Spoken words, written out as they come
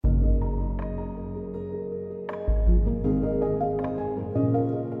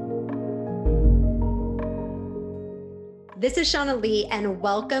This is Shauna Lee, and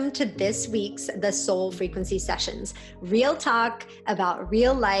welcome to this week's The Soul Frequency Sessions. Real talk about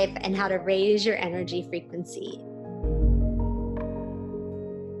real life and how to raise your energy frequency.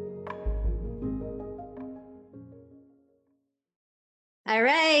 All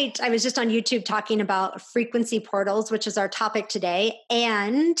right. I was just on YouTube talking about frequency portals, which is our topic today,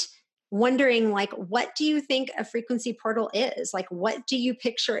 and wondering, what do you think a frequency portal is? What do you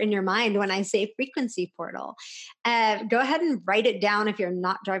picture in your mind when I say frequency portal? Go ahead and write it down if you're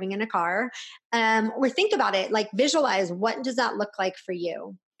not driving in a car, or think about it, visualize, what does that look like for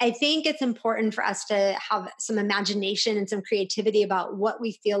you? I think it's important for us to have some imagination and some creativity about what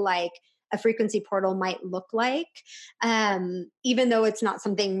we feel like a frequency portal might look like, even though it's not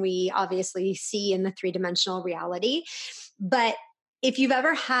something we obviously see in the three-dimensional reality. But if you've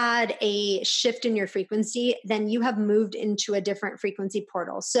ever had a shift in your frequency, then you have moved into a different frequency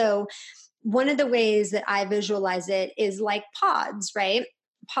portal. So one of the ways that I visualize it is like pods, right?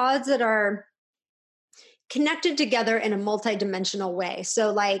 Pods that are connected together in a multidimensional way.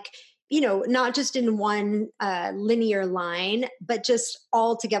 So not just in one linear line, but just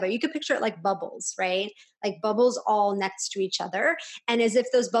all together. You could picture it like bubbles, right? Like bubbles all next to each other. And as if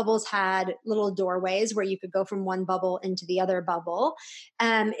those bubbles had little doorways where you could go from one bubble into the other bubble.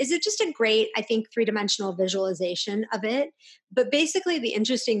 Is it just a great, I think, three-dimensional visualization of it? But basically, the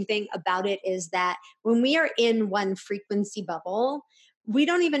interesting thing about it is that when we are in one frequency bubble, we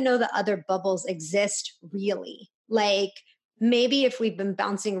don't even know that other bubbles exist really. Maybe if we've been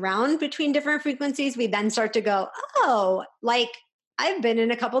bouncing around between different frequencies, we then start to go, oh, I've been in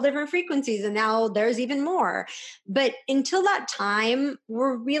a couple different frequencies and now there's even more. But until that time,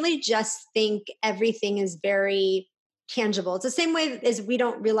 we're really just think everything is very tangible. It's the same way as we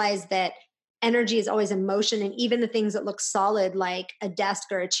don't realize that energy is always in motion, and even the things that look solid, like a desk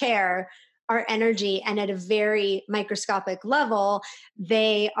or a chair, are energy, and at a very microscopic level,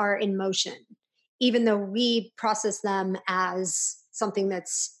 they are in motion, even though we process them as something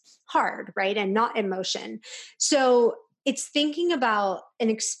that's hard, right? And not in motion. So it's thinking about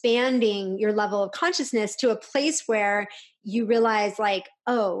and expanding your level of consciousness to a place where you realize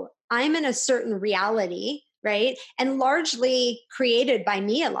oh, I'm in a certain reality, right? And largely created by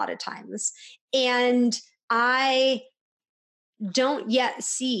me a lot of times. And I don't yet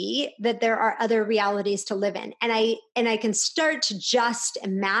see that there are other realities to live in. And I can start to just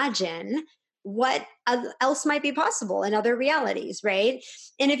imagine what else might be possible in other realities, right?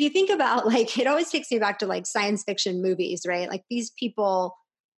 And if you think about it always takes me back to science fiction movies, right? These people,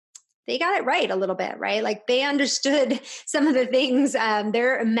 they got it right a little bit, right? They understood some of the things,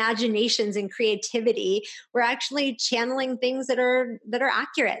 their imaginations and creativity were actually channeling things that are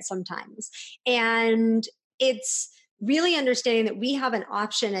accurate sometimes. And it's really understanding that we have an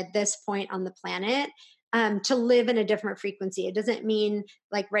option at this point on the planet to live in a different frequency. It doesn't mean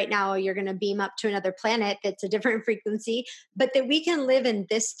right now you're going to beam up to another planet that's a different frequency, but that we can live in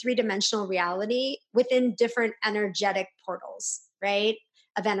this three-dimensional reality within different energetic portals, right?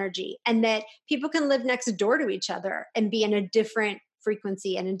 Of energy, and that people can live next door to each other and be in a different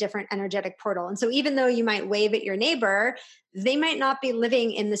frequency and a different energetic portal. And so even though you might wave at your neighbor, they might not be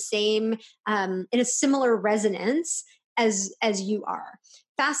living in the same, in a similar resonance as you are.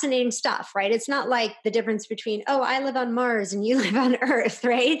 Fascinating stuff, right? It's not like the difference between, oh, I live on Mars and you live on Earth,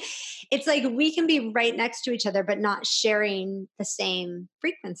 right? It's we can be right next to each other, but not sharing the same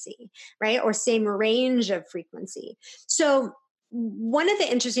frequency, right? Or same range of frequency. So one of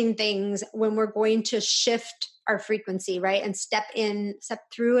the interesting things when we're going to shift our frequency, right, and step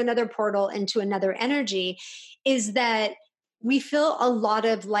through another portal into another energy, is that we feel a lot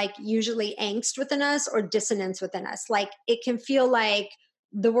of usually angst within us or dissonance within us. It can feel like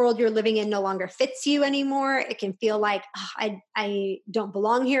the world you're living in no longer fits you anymore. It can feel like, oh, I don't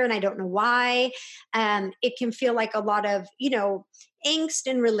belong here and I don't know why. It can feel like a lot of, angst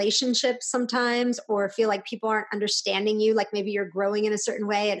in relationships sometimes, or feel like people aren't understanding you. Maybe you're growing in a certain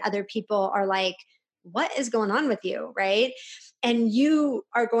way and other people are like, what is going on with you, right? And you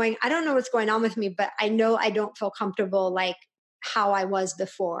are going, I don't know what's going on with me, but I know I don't feel comfortable how I was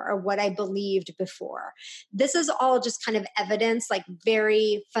before or what I believed before. This is all just kind of evidence,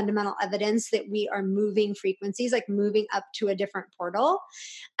 very fundamental evidence that we are moving frequencies, moving up to a different portal.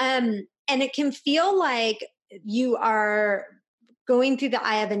 And it can feel like you are going through the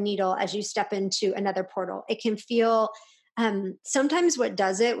eye of a needle as you step into another portal. It can feel, sometimes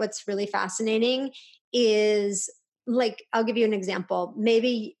what's really fascinating is I'll give you an example.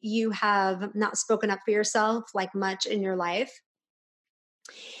 Maybe you have not spoken up for yourself much in your life.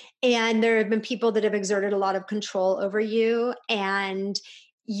 And there have been people that have exerted a lot of control over you. And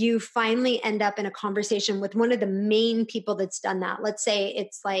you finally end up in a conversation with one of the main people that's done that. Let's say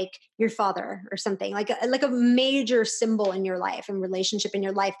it's like your father or something, like a major symbol in your life and relationship in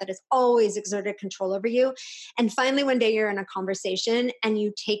your life that has always exerted control over you. And finally, one day you're in a conversation and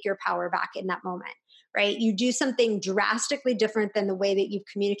you take your power back in that moment, right? You do something drastically different than the way that you've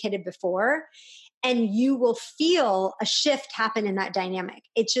communicated before, and you will feel a shift happen in that dynamic.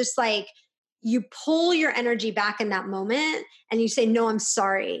 It's just like, you pull your energy back in that moment and you say, no, I'm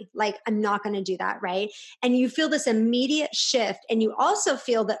sorry. Like, I'm not going to do that. Right. And you feel this immediate shift. And you also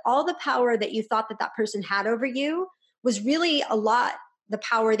feel that all the power that you thought that that person had over you was really a lot the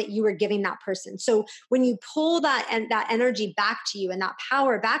power that you were giving that person. So when you pull that and that energy back to you and that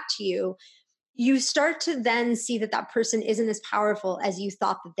power back to you, you start to then see that that person isn't as powerful as you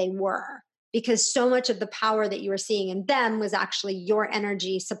thought that they were, because so much of the power that you were seeing in them was actually your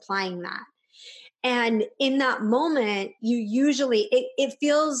energy supplying that. And in that moment, you usually, it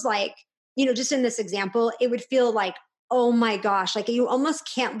feels like, just in this example, it would feel like, oh my gosh, like you almost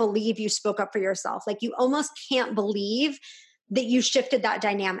can't believe you spoke up for yourself. Like you almost can't believe that you shifted that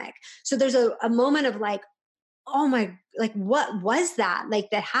dynamic. So there's a moment of like, oh my, like what was that?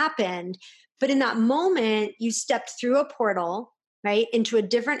 Like that happened. But in that moment, you stepped through a portal, right, into a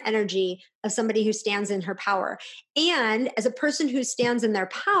different energy of somebody who stands in her power. And as a person who stands in their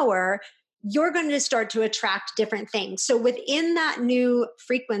power, you're going to start to attract different things. So within that new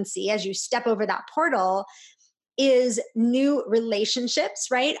frequency, as you step over that portal, is new relationships,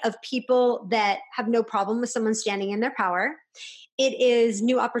 right? Of people that have no problem with someone standing in their power. It is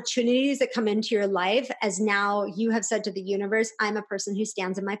new opportunities that come into your life as now you have said to the universe, I'm a person who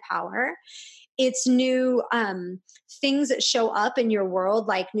stands in my power. It's new things that show up in your world,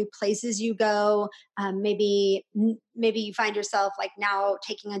 like new places you go. Maybe you find yourself like now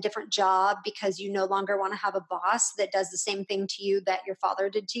taking a different job because you no longer want to have a boss that does the same thing to you that your father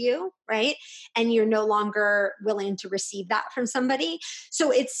did to you, right? And you're no longer willing to receive that from somebody. So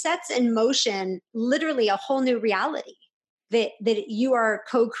it sets in motion literally a whole new reality that you are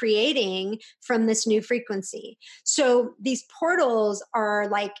co-creating from this new frequency. So these portals are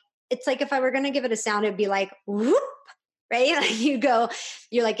like, it's like if I were going to give it a sound, it'd be like whoop, right? Like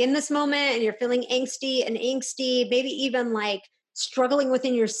you're like in this moment and you're feeling angsty, maybe even like struggling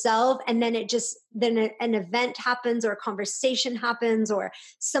within yourself. And then an event happens or a conversation happens or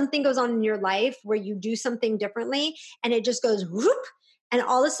something goes on in your life where you do something differently and it just goes whoop. And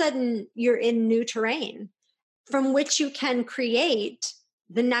all of a sudden you're in new terrain from which you can create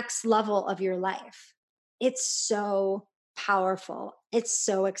the next level of your life. It's so powerful. It's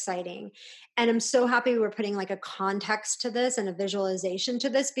so exciting. And I'm so happy we're putting like a context to this and a visualization to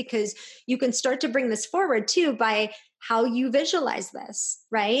this, because you can start to bring this forward too by how you visualize this,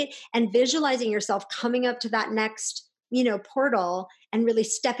 right? And visualizing yourself coming up to that next, portal and really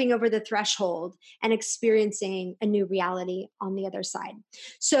stepping over the threshold and experiencing a new reality on the other side.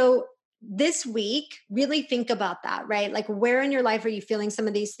 So this week, really think about that, right? Like where in your life are you feeling some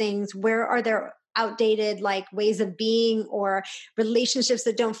of these things? Where are there outdated like ways of being or relationships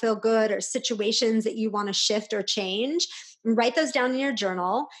that don't feel good or situations that you want to shift or change? Write those down in your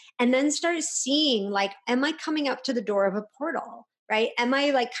journal and then start seeing like, am I coming up to the door of a portal? Right? Am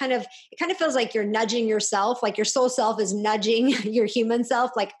I like it kind of feels like you're nudging yourself, like your soul self is nudging your human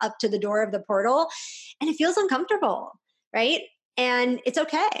self like up to the door of the portal, and it feels uncomfortable, right? And it's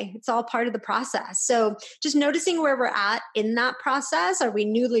okay. It's all part of the process. So just noticing where we're at in that process. Are we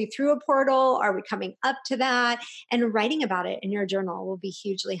newly through a portal? Are we coming up to that? And writing about it in your journal will be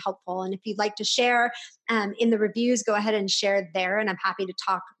hugely helpful. And if you'd like to share in the reviews, go ahead and share there. And I'm happy to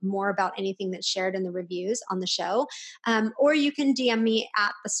talk more about anything that's shared in the reviews on the show. Or you can DM me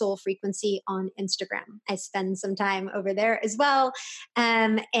at The Soul Frequency on Instagram. I spend some time over there as well.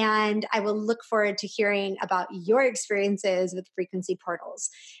 And I will look forward to hearing about your experiences with frequency portals.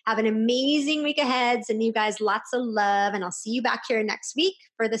 Have an amazing week ahead. Sending you guys lots of love, and I'll see you back here next week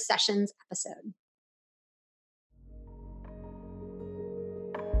for the Sessions episode.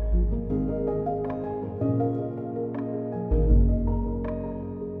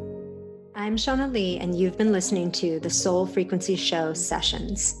 I'm Shauna Lee, and you've been listening to the Soul Frequency Show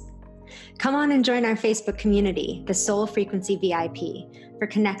Sessions. Come on and join our Facebook community, the Soul Frequency VIP, for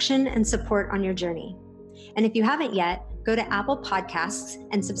connection and support on your journey. And if you haven't yet, go to Apple Podcasts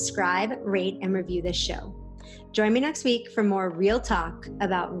and subscribe, rate, and review this show. Join me next week for more real talk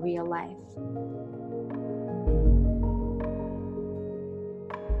about real life.